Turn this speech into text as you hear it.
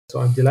So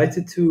I'm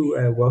delighted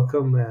to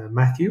welcome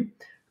Matthew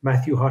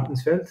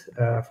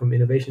Hartensveld from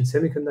Innovation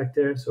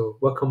Semiconductor. So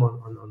welcome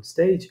on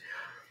stage.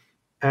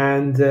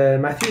 And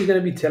Matthew is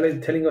going to be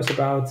telling us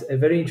about a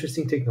very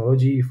interesting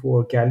technology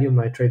for gallium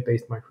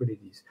nitride-based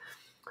micro-LEDs,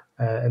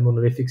 a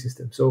monolithic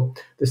system. So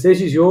the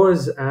stage is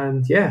yours,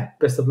 and yeah,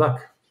 best of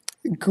luck.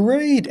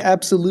 Great,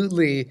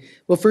 absolutely.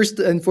 Well, first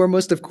and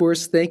foremost, of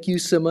course, thank you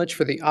so much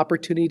for the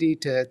opportunity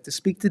to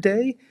speak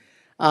today.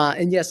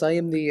 And yes, I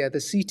am the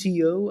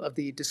CTO of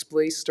the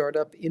display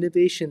startup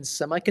Innovation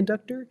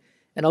Semiconductor,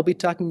 and I'll be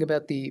talking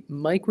about the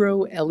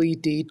micro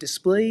LED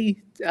displays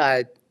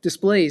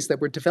that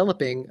we're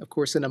developing, of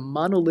course, in a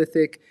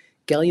monolithic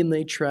gallium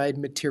nitride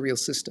material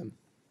system.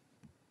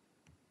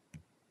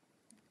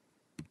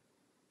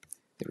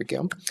 There we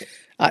go.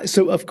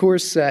 So, of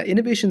course,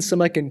 Innovation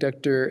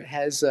Semiconductor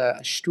has a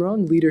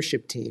strong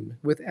leadership team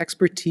with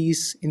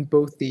expertise in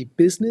both the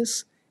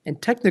business and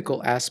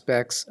technical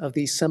aspects of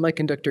the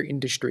semiconductor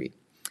industry.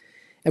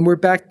 And we're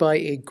backed by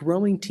a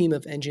growing team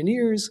of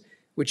engineers,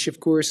 which, of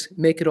course,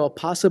 make it all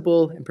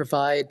possible and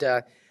provide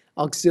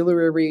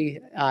auxiliary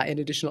and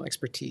additional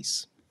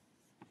expertise.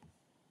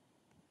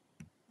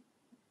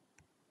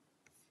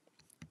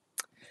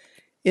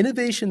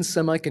 Innovation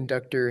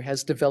Semiconductor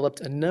has developed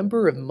a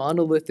number of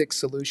monolithic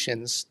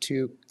solutions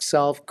to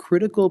solve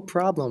critical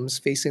problems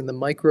facing the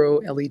micro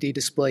LED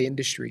display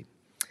industry.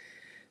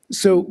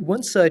 So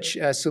one such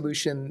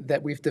solution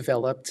that we've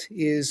developed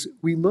is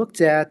we looked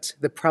at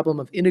the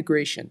problem of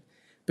integration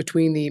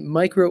between the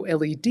micro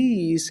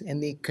LEDs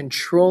and the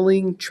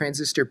controlling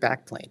transistor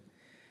backplane.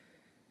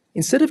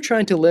 Instead of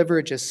trying to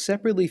leverage a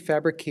separately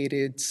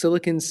fabricated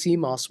silicon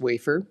CMOS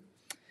wafer,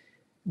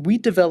 we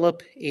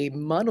develop a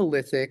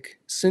monolithic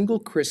single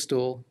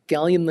crystal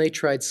gallium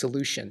nitride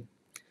solution.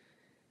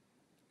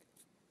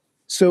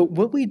 So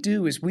what we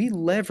do is we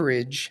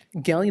leverage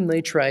gallium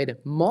nitride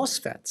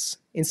MOSFETs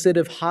instead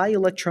of high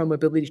electron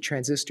mobility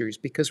transistors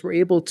because we're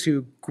able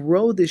to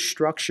grow this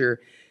structure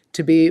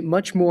to be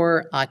much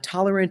more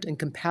tolerant and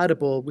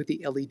compatible with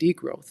the LED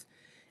growth.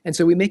 And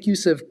so we make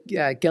use of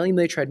gallium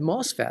nitride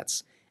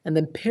MOSFETs and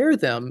then pair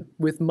them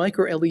with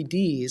micro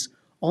LEDs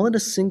all in a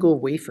single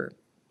wafer.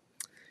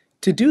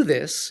 To do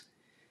this,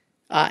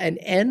 an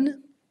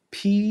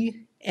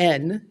NPN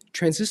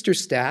transistor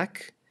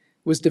stack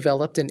was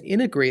developed and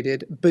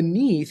integrated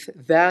beneath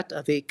that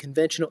of a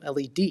conventional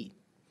LED.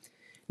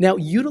 Now,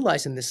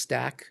 utilizing this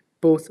stack,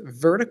 both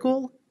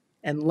vertical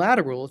and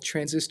lateral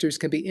transistors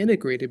can be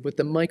integrated with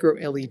the micro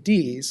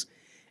LEDs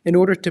in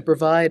order to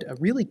provide a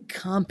really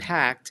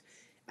compact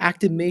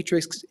active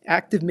matrix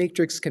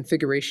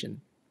configuration.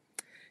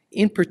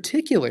 In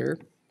particular,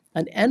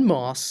 an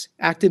NMOS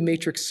active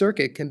matrix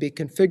circuit can be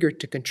configured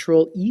to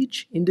control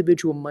each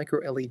individual micro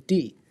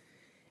LED.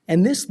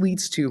 And this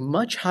leads to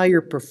much higher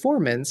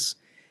performance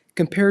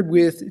compared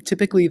with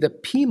typically the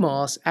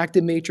PMOS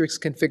active matrix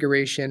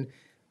configuration,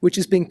 which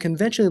is being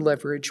conventionally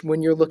leveraged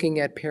when you're looking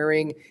at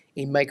pairing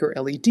a micro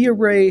LED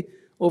array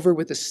over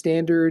with a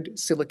standard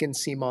silicon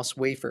CMOS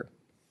wafer.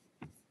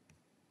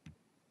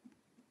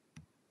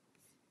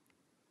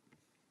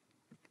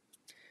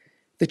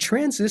 The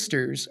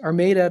transistors are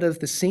made out of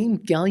the same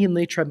gallium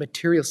nitride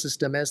material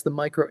system as the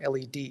micro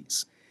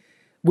LEDs,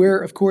 where,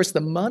 of course,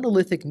 the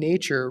monolithic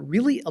nature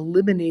really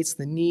eliminates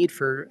the need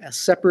for a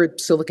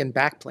separate silicon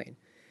backplane.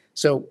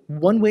 So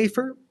one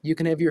wafer, you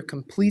can have your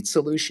complete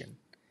solution.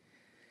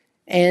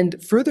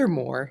 And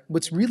furthermore,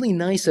 what's really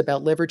nice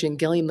about leveraging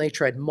gallium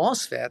nitride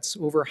MOSFETs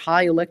over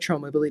high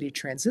electron mobility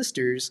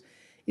transistors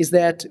is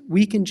that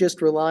we can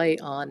just rely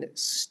on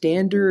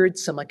standard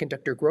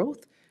semiconductor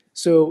growth.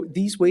 So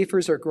these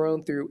wafers are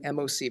grown through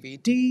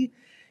MOCVD,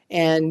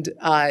 and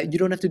you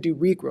don't have to do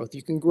regrowth.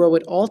 You can grow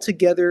it all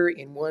together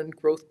in one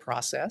growth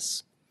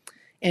process.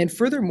 And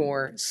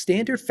furthermore,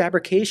 standard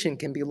fabrication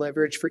can be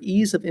leveraged for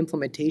ease of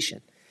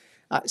implementation,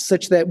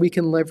 such that we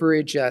can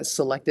leverage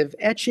selective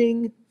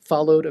etching,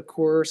 followed, of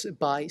course,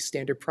 by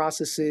standard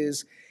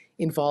processes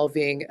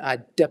involving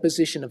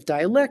deposition of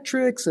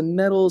dielectrics and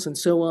metals and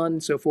so on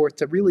and so forth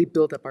to really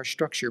build up our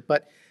structure.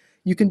 But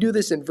you can do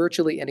this in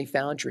virtually any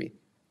foundry.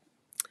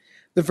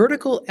 The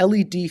vertical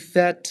LED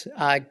FET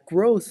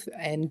growth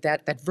and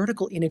that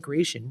vertical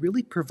integration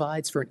really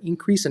provides for an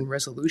increase in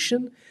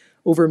resolution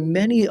over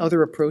many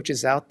other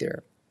approaches out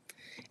there.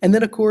 And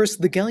then, of course,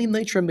 the gallium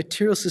nitride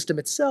material system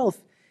itself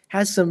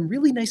has some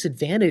really nice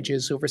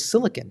advantages over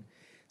silicon,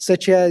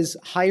 such as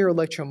higher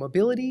electron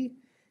mobility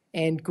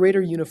and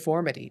greater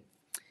uniformity.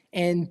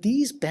 And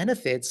these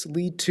benefits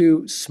lead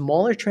to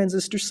smaller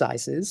transistor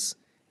sizes,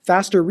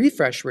 faster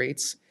refresh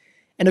rates,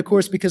 and of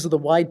course, because of the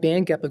wide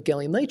bandgap of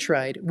gallium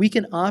nitride, we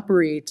can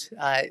operate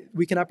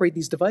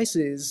these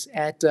devices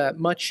at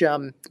much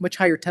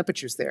higher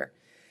temperatures there.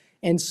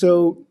 And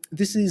so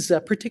this is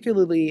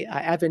particularly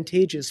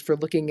advantageous for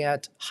looking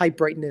at high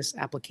brightness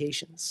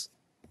applications.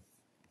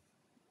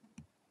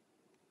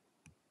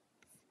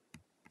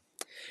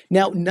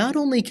 Now, not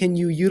only can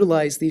you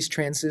utilize these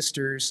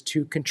transistors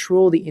to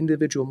control the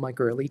individual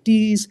micro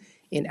LEDs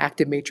in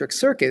active matrix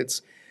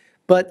circuits,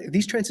 but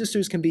these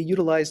transistors can be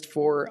utilized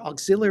for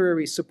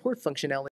auxiliary support functionality